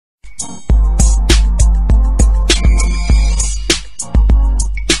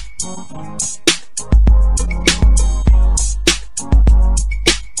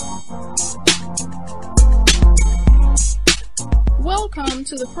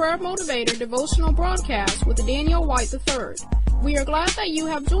to the Prayer Motivator Devotional broadcast with Daniel Whyte III. We are glad that you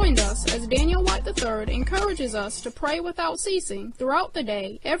have joined us as Daniel Whyte III encourages us to pray without ceasing throughout the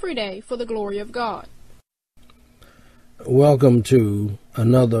day, every day, for the glory of God. Welcome to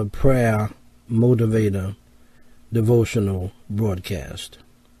another Prayer Motivator Devotional broadcast.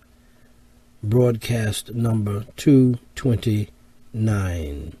 Broadcast number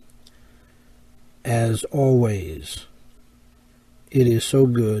 229. As always, it is so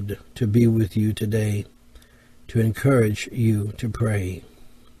good to be with you today to encourage you to pray.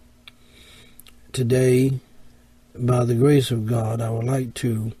 Today, by the grace of God, I would like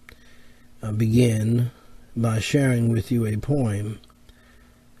to begin by sharing with you a poem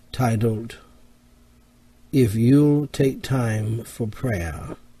titled, "If You'll Take Time for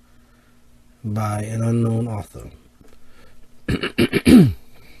Prayer," by an unknown author.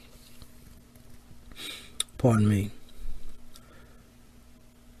 Pardon me.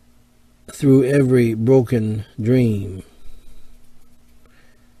 Through every broken dream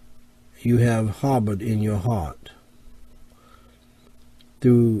you have harbored in your heart,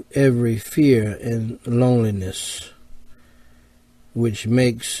 through every fear and loneliness which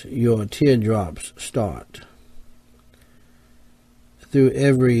makes your teardrops start, through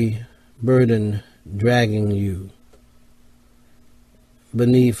every burden dragging you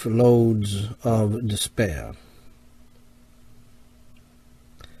beneath loads of despair,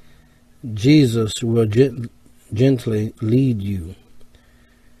 Jesus will gently lead you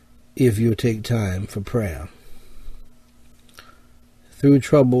if you take time for prayer. Through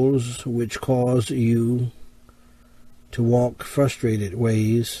troubles which cause you to walk frustrated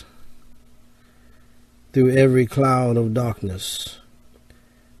ways, through every cloud of darkness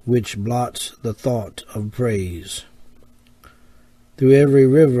which blots the thought of praise, through every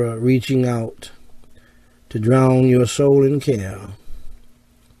river reaching out to drown your soul in care,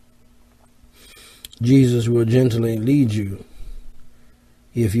 Jesus will gently lead you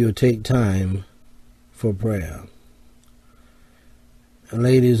if you take time for prayer.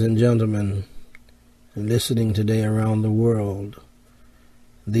 Ladies and gentlemen, listening today around the world,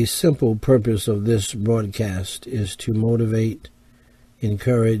 the simple purpose of this broadcast is to motivate,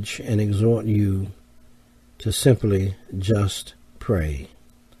 encourage, and exhort you to simply just pray.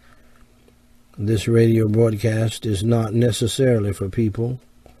 This radio broadcast is not necessarily for people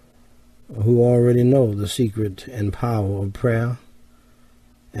who already know the secret and power of prayer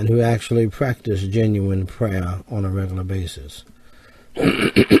and who actually practice genuine prayer on a regular basis.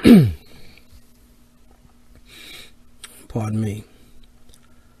 Pardon me.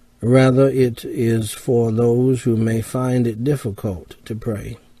 Rather, it is for those who may find it difficult to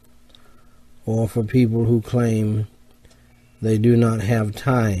pray, or for people who claim they do not have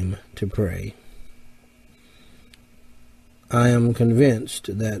time to pray. I am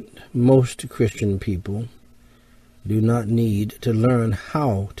convinced that most Christian people do not need to learn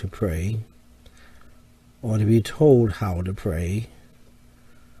how to pray or to be told how to pray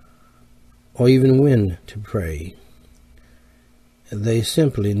or even when to pray. They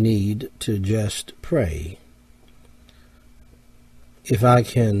simply need to just pray. If I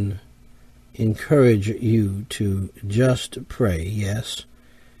can encourage you to just pray, yes,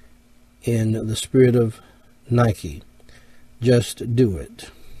 in the spirit of Nike, just do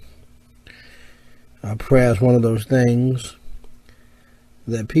it. Prayer is one of those things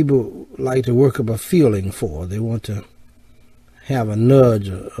that people like to work up a feeling for. They want to have a nudge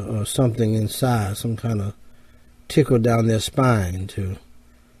or something inside, some kind of tickle down their spine to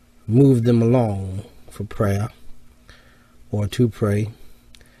move them along for prayer or to pray.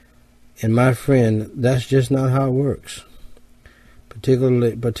 And my friend, that's just not how it works,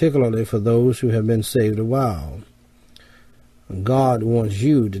 particularly for those who have been saved a while. God wants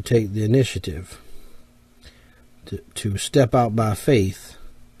you to take the initiative, to step out by faith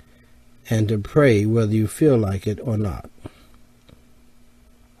and to pray whether you feel like it or not.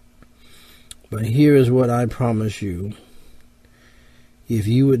 But here is what I promise you. If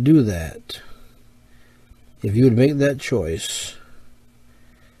you would do that, if you would make that choice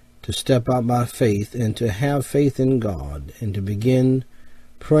to step out by faith and to have faith in God and to begin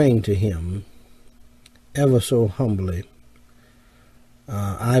praying to Him ever so humbly,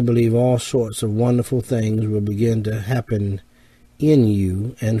 I believe all sorts of wonderful things will begin to happen in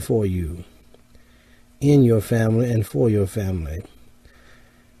you and for you, in your family and for your family.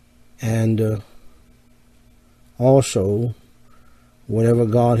 And also, whatever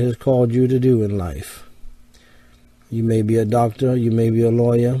God has called you to do in life. You may be a doctor, you may be a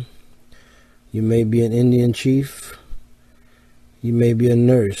lawyer, you may be an Indian chief, you may be a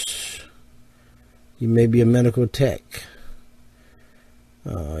nurse, you may be a medical tech,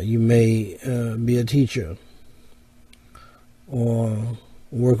 You may be a teacher or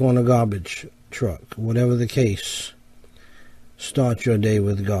work on a garbage truck. Whatever the case, start your day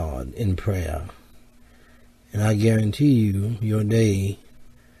with God in prayer. And I guarantee you, your day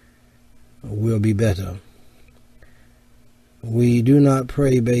will be better. We do not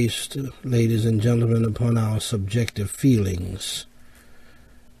pray based, ladies and gentlemen, upon our subjective feelings.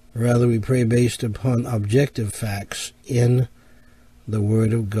 Rather, we pray based upon objective facts in the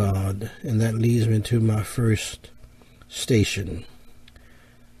Word of God. And that leads me to my first station,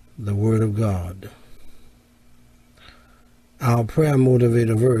 the Word of God. Our prayer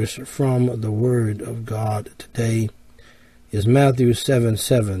motivator verse from the Word of God today is Matthew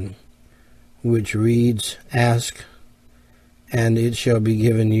 7:7, which reads, "Ask, and it shall be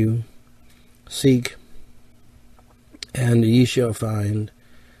given you. Seek, and ye shall find.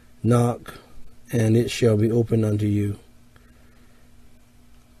 Knock, and it shall be opened unto you."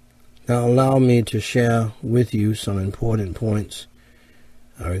 Now allow me to share with you some important points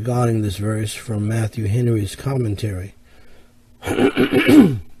regarding this verse from Matthew Henry's commentary.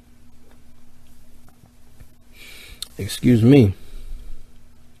 Excuse me.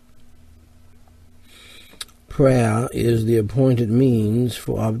 Prayer is the appointed means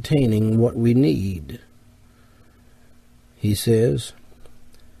for obtaining what we need. He says,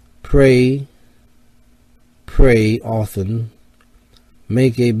 pray often,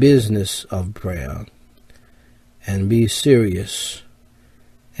 make a business of prayer, and be serious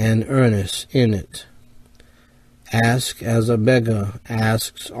and earnest in it. Ask as a beggar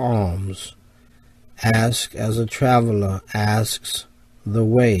asks alms. Ask as a traveler asks the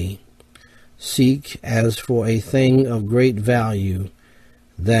way. Seek as for a thing of great value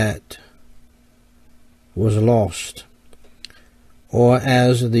that was lost. Or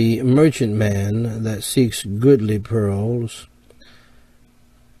as the merchantman that seeks goodly pearls.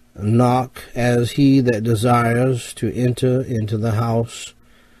 Knock as he that desires to enter into the house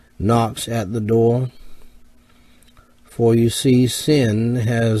knocks at the door. For you see, sin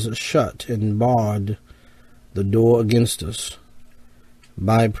has shut and barred the door against us.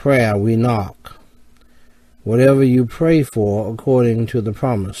 By prayer we knock. Whatever you pray for, according to the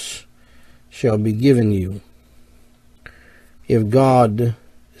promise, shall be given you. If God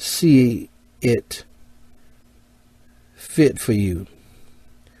see it fit for you.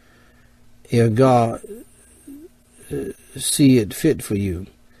 If God see it fit for you.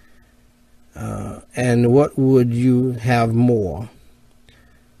 And what would you have more?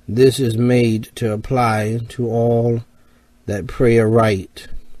 This is made to apply to all that pray aright.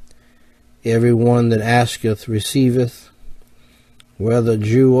 Every one that asketh receiveth, whether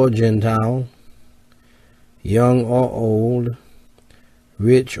Jew or Gentile, young or old,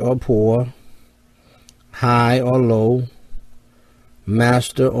 rich or poor, high or low,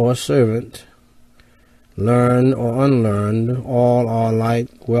 master or servant, learned or unlearned, all are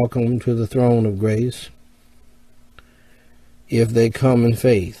alike welcome to the throne of grace, if they come in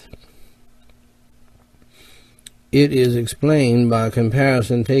faith. It is explained by a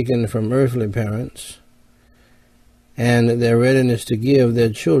comparison taken from earthly parents and their readiness to give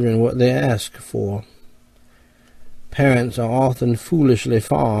their children what they ask for. Parents are often foolishly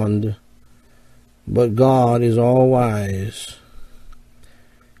fond, but God is all-wise.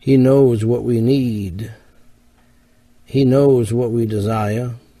 He knows what we need. He knows what we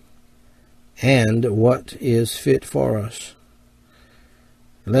desire and what is fit for us.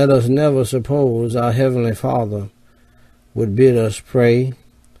 Let us never suppose our Heavenly Father would bid us pray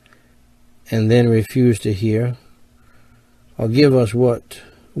and then refuse to hear or give us what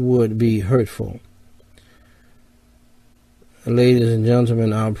would be hurtful. Ladies and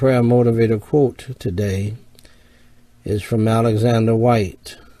gentlemen, our prayer motivator quote today is from Alexander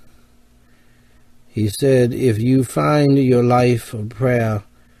Whyte. He said, "If you find your life of prayer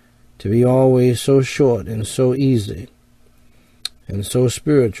to be always so short and so easy and so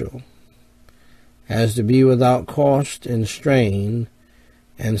spiritual as to be without cost and strain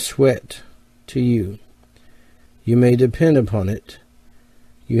and sweat to you, you may depend upon it,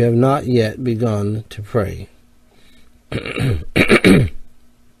 you have not yet begun to pray."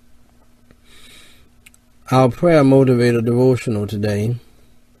 Our prayer motivator devotional today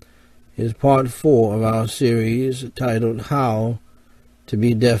is part 4 of our series titled How to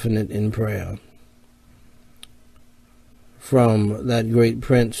Be Definite in Prayer. From that great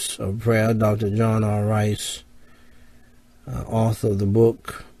prince of prayer, Dr. John R. Rice, author of the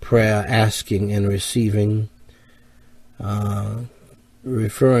book Prayer, Asking and Receiving,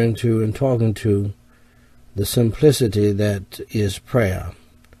 referring to and talking to the simplicity that is prayer,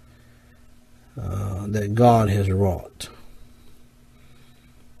 that God has wrought.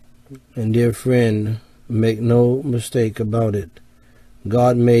 And dear friend, make no mistake about it.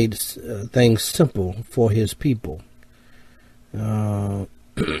 God made things simple for his people. Not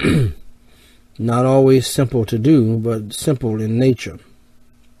always simple to do, but simple in nature.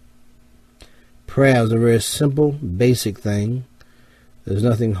 Prayer is a very simple, basic thing. There's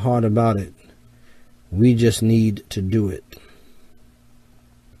nothing hard about it. We just need to do it.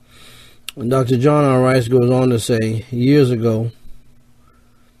 And Dr. John R. Rice goes on to say, years ago,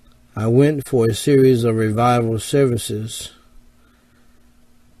 I went for a series of revival services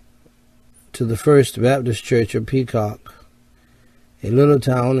to the First Baptist Church of Peacock, a little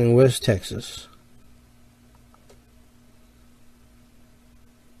town in West Texas.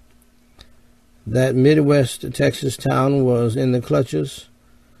 That Midwest Texas town was in the clutches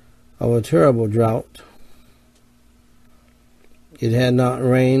of a terrible drought. It had not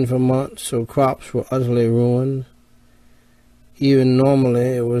rained for months, so crops were utterly ruined. Even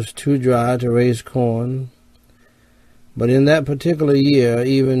normally, it was too dry to raise corn. But in that particular year,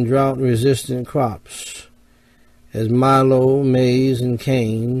 even drought-resistant crops, as milo, maize, and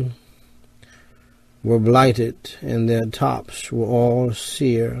cane, were blighted, and their tops were all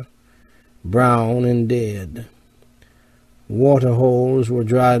sere, brown, and dead. Water holes were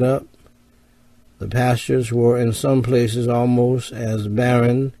dried up. The pastures were in some places almost as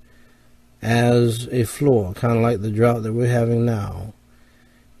barren as a floor, kind of like the drought that we're having now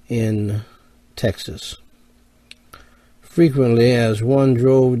in Texas. Frequently, as one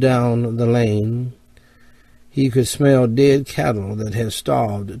drove down the lane, he could smell dead cattle that had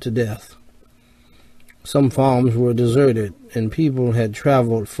starved to death. Some farms were deserted, and people had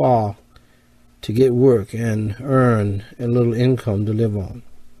traveled far to get work and earn a little income to live on.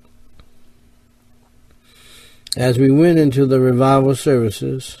 As we went into the revival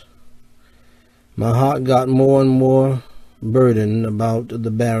services, my heart got more and more burdened about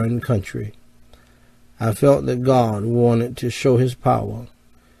the barren country. I felt that God wanted to show his power,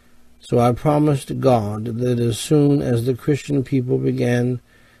 so I promised God that as soon as the Christian people began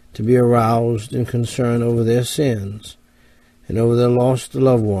to be aroused and concerned over their sins and over their lost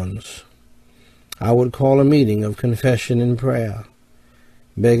loved ones, I would call a meeting of confession and prayer,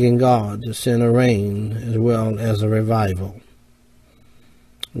 begging God to send a rain as well as a revival.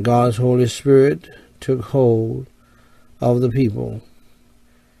 God's Holy Spirit took hold of the people,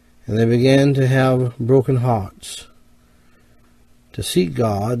 and they began to have broken hearts, to seek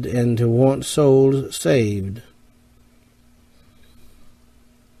God and to want souls saved.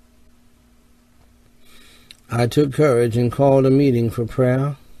 I took courage and called a meeting for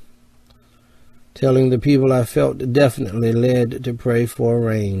prayer, telling the people I felt definitely led to pray for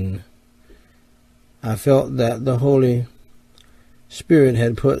rain. I felt that the Holy Spirit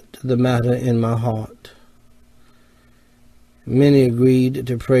had put the matter in my heart. Many agreed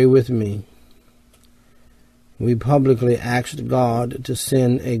to pray with me. We publicly asked God to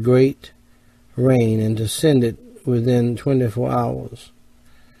send a great rain and to send it within 24 hours.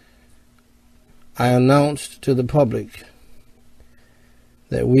 I announced to the public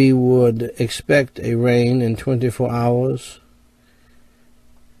that we would expect a rain in 24 hours,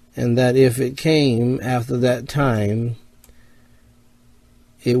 and that if it came after that time,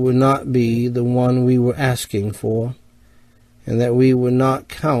 it would not be the one we were asking for, and that we would not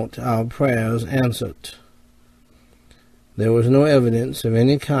count our prayers answered. There was no evidence of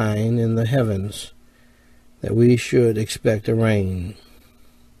any kind in the heavens that we should expect a rain.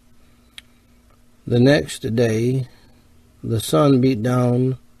 The next day, the sun beat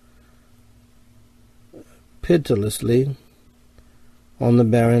down pitilessly on the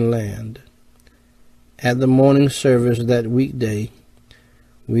barren land. At the morning service that weekday,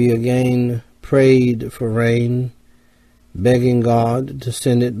 we again prayed for rain, begging God to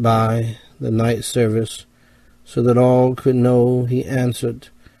send it by the night service so that all could know he answered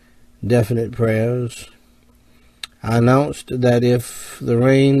definite prayers. I announced that if the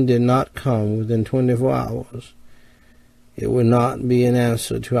rain did not come within 24 hours, it would not be an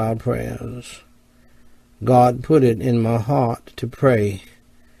answer to our prayers. God put it in my heart to pray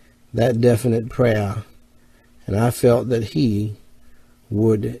that definite prayer, and I felt that he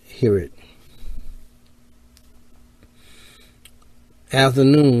would hear it.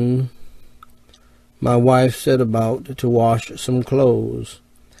 Afternoon, my wife set about to wash some clothes.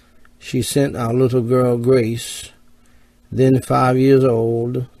 She sent our little girl Grace, then 5 years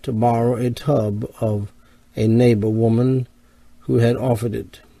old, to borrow a tub of a neighbor woman who had offered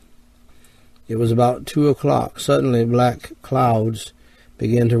it. It was about 2 o'clock. Suddenly black clouds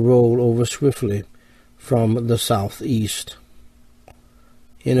began to roll over swiftly from the southeast.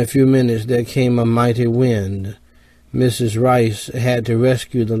 In a few minutes there came a mighty wind, Mrs. Rice had to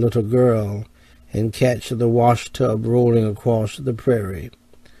rescue the little girl and catch the wash tub rolling across the prairie.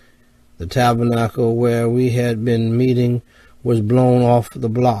 The tabernacle where we had been meeting was blown off the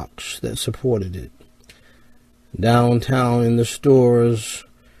blocks that supported it. Downtown in the stores,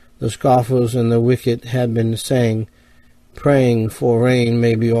 the scoffers and the wicked had been saying, "Praying for rain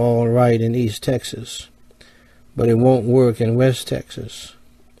may be all right in East Texas, but it won't work in West Texas.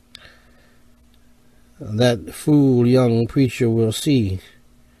 That fool young preacher will see,"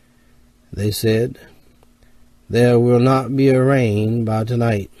 they said. "There will not be a rain by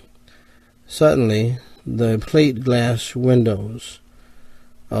tonight." Suddenly, the plate glass windows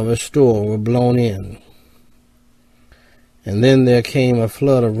of a store were blown in, and then there came a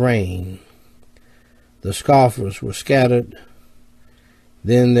flood of rain. The scoffers were scattered.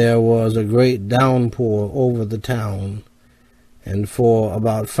 Then there was a great downpour over the town, and for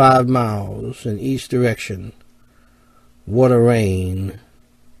about 5 miles in each direction, what a rain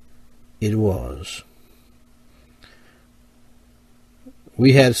it was.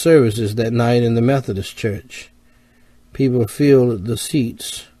 We had services that night in the Methodist church. People filled the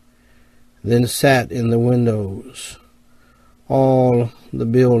seats, then sat in the windows. All the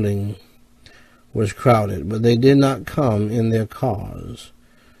building was crowded, but they did not come in their cars.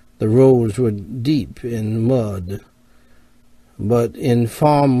 The roads were deep in mud, but in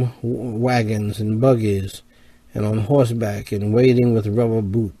farm wagons and buggies and on horseback and wading with rubber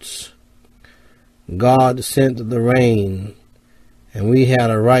boots. God sent the rain, and we had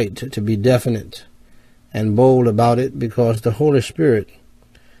a right to be definite and bold about it because the Holy Spirit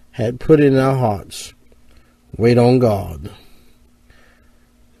had put it in our hearts. Wait on God.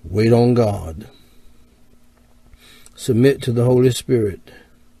 Wait on God. Submit to the Holy Spirit.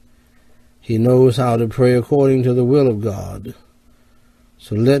 He knows how to pray according to the will of God.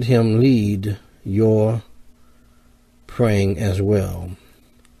 So let him lead your praying as well.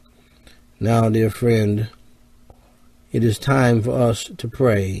 Now, dear friend, it is time for us to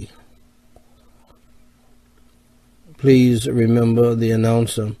pray. Please remember the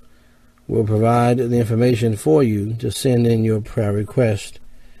announcer will provide the information for you to send in your prayer request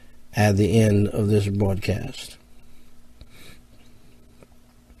at the end of this broadcast.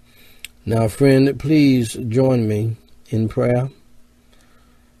 Now, friend, please join me in prayer.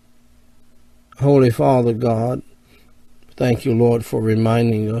 Holy Father God, thank you, Lord, for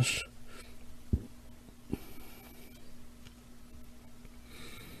reminding us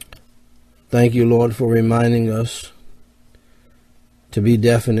Thank you, Lord, for reminding us to be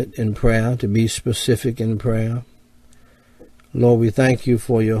definite in prayer, to be specific in prayer. Lord, we thank you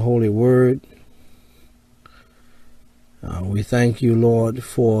for your holy word. We thank you, Lord,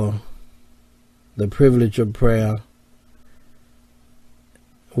 for the privilege of prayer.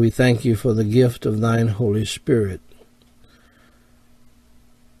 We thank you for the gift of thine Holy Spirit.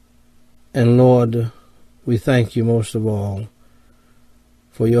 And Lord, we thank you most of all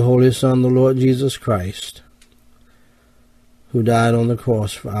for your Holy Son, the Lord Jesus Christ, who died on the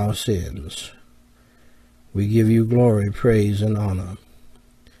cross for our sins. We give you glory, praise, and honor.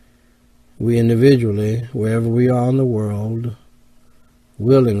 We individually, wherever we are in the world,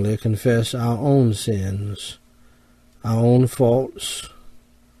 willingly confess our own sins, our own faults,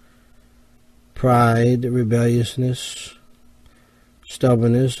 pride, rebelliousness,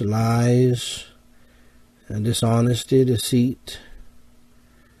 stubbornness, lies, and dishonesty, deceit,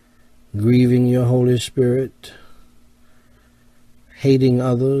 grieving your Holy Spirit, hating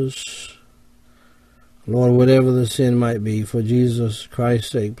others. Lord, whatever the sin might be, for Jesus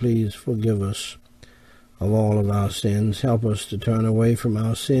Christ's sake, please forgive us of all of our sins. Help us to turn away from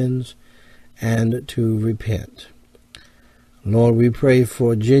our sins and to repent. Lord, we pray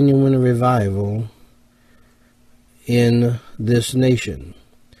for genuine revival in this nation.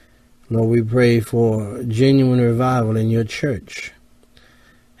 Lord, we pray for genuine revival in your church.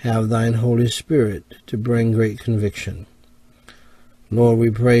 Have thine Holy Spirit to bring great conviction. Lord,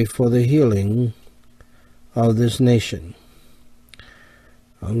 we pray for the healing of this nation.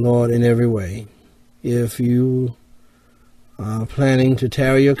 Lord, in every way, if you are planning to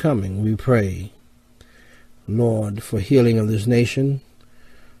tarry your coming, we pray, Lord, for healing of this nation.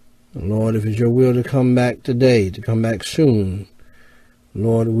 Lord, if it's your will to come back today, to come back soon,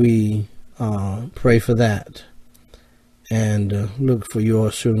 Lord, we pray for that and look for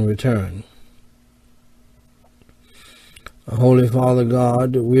your soon return. Holy Father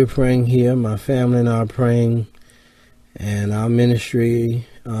God, we're praying here. My family and I are praying, and our ministry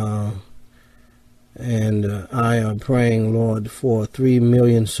and I are praying, Lord, for 3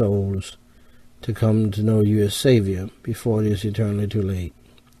 million souls to come to know you as Savior before it is eternally too late.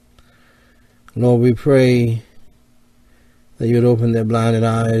 Lord, we pray that you would open their blinded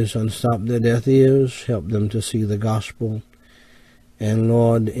eyes, unstop their deaf ears, help them to see the gospel. And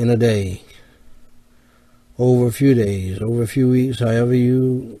Lord, in a day, over a few days, over a few weeks, however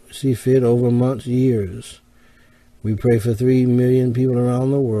you see fit, over months, years, we pray for 3 million people around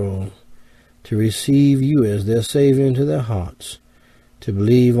the world to receive you as their Savior into their hearts, to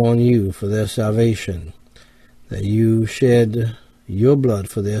believe on you for their salvation, that you shed your blood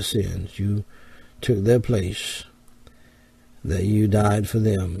for their sins, you took their place, that you died for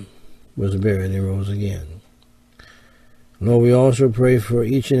them, was buried and rose again. Lord, we also pray for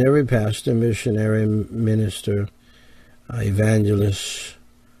each and every pastor, missionary, minister, evangelist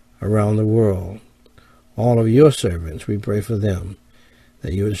around the world. All of your servants, we pray for them,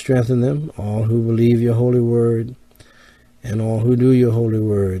 that you would strengthen them, all who believe your holy word, and all who do your holy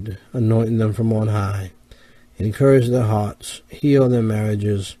word, anointing them from on high. Encourage their hearts, heal their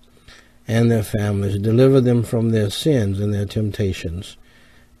marriages and their families, deliver them from their sins and their temptations.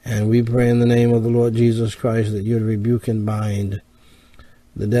 And we pray in the name of the Lord Jesus Christ that you would rebuke and bind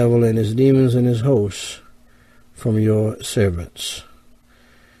the devil and his demons and his hosts from your servants.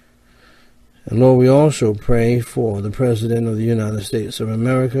 And Lord, we also pray for the President of the United States of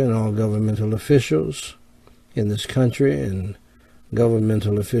America and all governmental officials in this country and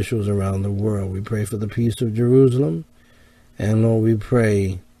governmental officials around the world. We pray for the peace of Jerusalem. And Lord, we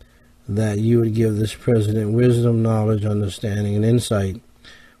pray that you would give this president wisdom, knowledge, understanding, and insight.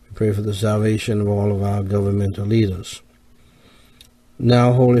 We pray for the salvation of all of our governmental leaders.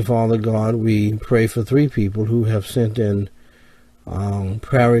 Now, Holy Father God, we pray for 3 people who have sent in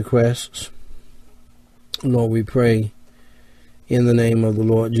prayer requests. Lord, we pray in the name of the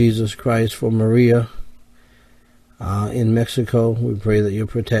Lord Jesus Christ for Maria in Mexico. We pray that you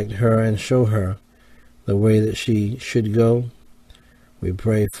protect her and show her the way that she should go. We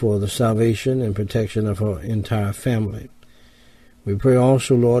pray for the salvation and protection of her entire family. We pray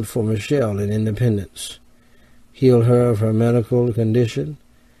also, Lord, for Michelle in Independence. Heal her of her medical condition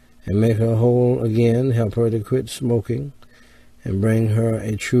and make her whole again. Help her to quit smoking and bring her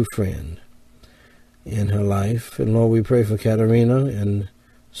a true friend in her life. And Lord, we pray for Katerina in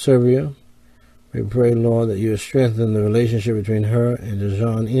Serbia. We pray, Lord, that you strengthen the relationship between her and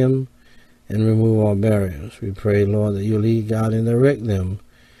John M. and remove all barriers. We pray, Lord, that you lead, God, and direct them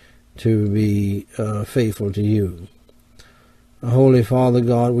to be faithful to you. Holy Father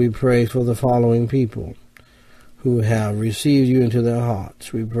God, we pray for the following people who have received you into their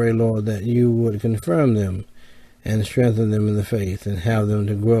hearts. We pray, Lord, that you would confirm them and strengthen them in the faith and have them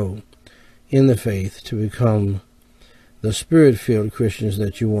to grow in the faith to become the Spirit-filled Christians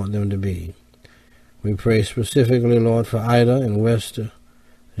that you want them to be. We pray specifically, Lord, for Ida in West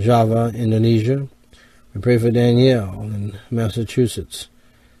Java, Indonesia. We pray for Danielle in Massachusetts.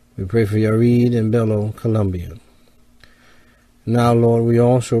 We pray for Yarid in Bello, Colombia. Now, Lord, we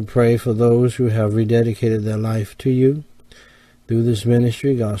also pray for those who have rededicated their life to you through this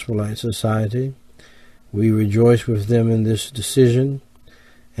ministry, Gospel Light Society. We rejoice with them in this decision,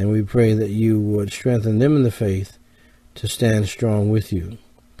 and we pray that you would strengthen them in the faith to stand strong with you.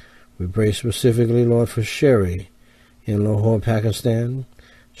 We pray specifically, Lord, for Sherry in Lahore, Pakistan,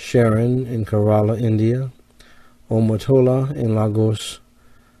 Sharon in Kerala, India, Omotola in Lagos,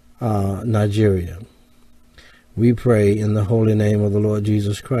 Nigeria. We pray in the holy name of the Lord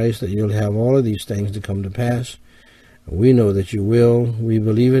Jesus Christ that you'll have all of these things to come to pass. We know that you will. We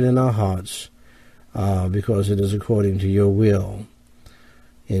believe it in our hearts because it is according to your will.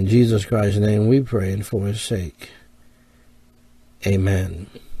 In Jesus Christ's name we pray, and for his sake. Amen.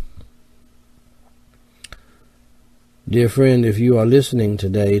 Dear friend, if you are listening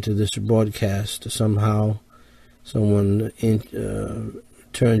today to this broadcast, somehow someone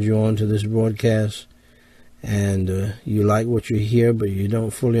turned you on to this broadcast, and you like what you hear, but you don't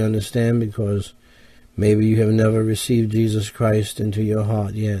fully understand because maybe you have never received Jesus Christ into your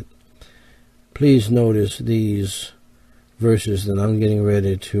heart yet. Please notice these verses that I'm getting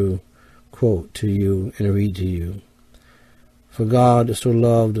ready to quote to you and read to you. For God so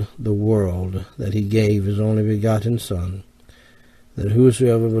loved the world that he gave his only begotten Son, that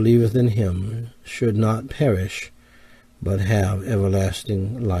whosoever believeth in him should not perish, but have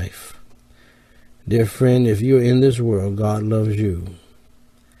everlasting life. Dear friend, if you're in this world, God loves you.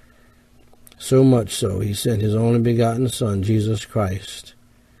 So much so, he sent his only begotten Son, Jesus Christ,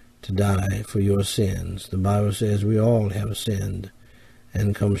 to die for your sins. The Bible says we all have sinned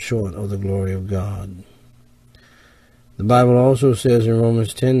and come short of the glory of God. The Bible also says in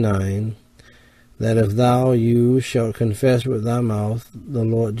Romans 10:9 that if you shalt confess with thy mouth the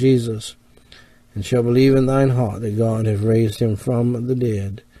Lord Jesus, and shalt believe in thine heart that God hath raised him from the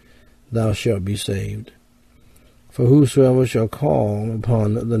dead, thou shalt be saved. For whosoever shall call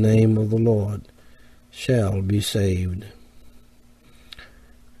upon the name of the Lord shall be saved.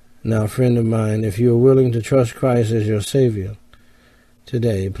 Now, friend of mine, if you are willing to trust Christ as your Savior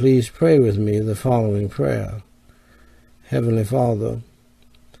today, please pray with me the following prayer. Heavenly Father,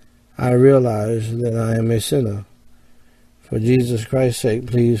 I realize that I am a sinner. For Jesus Christ's sake,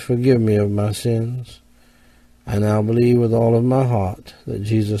 please forgive me of my sins. I now believe with all of my heart that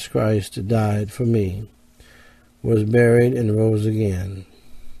Jesus Christ died for me, was buried, and rose again.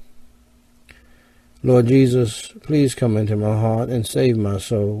 Lord Jesus, please come into my heart and save my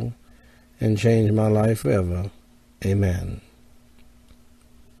soul and change my life forever. Amen.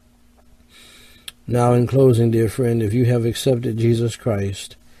 Now, in closing, dear friend, if you have accepted Jesus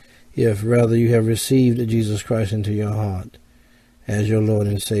Christ, if rather you have received Jesus Christ into your heart as your Lord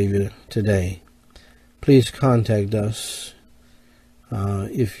and Savior today, please contact us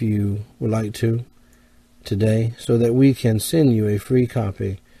if you would like to today, so that we can send you a free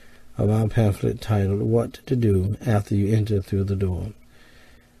copy of our pamphlet titled What to Do After You Enter Through the Door.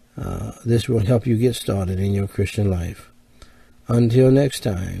 This will help you get started in your Christian life. Until next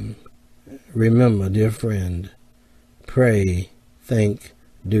time, remember, dear friend, pray, think,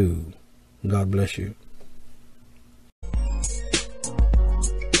 do. God bless you.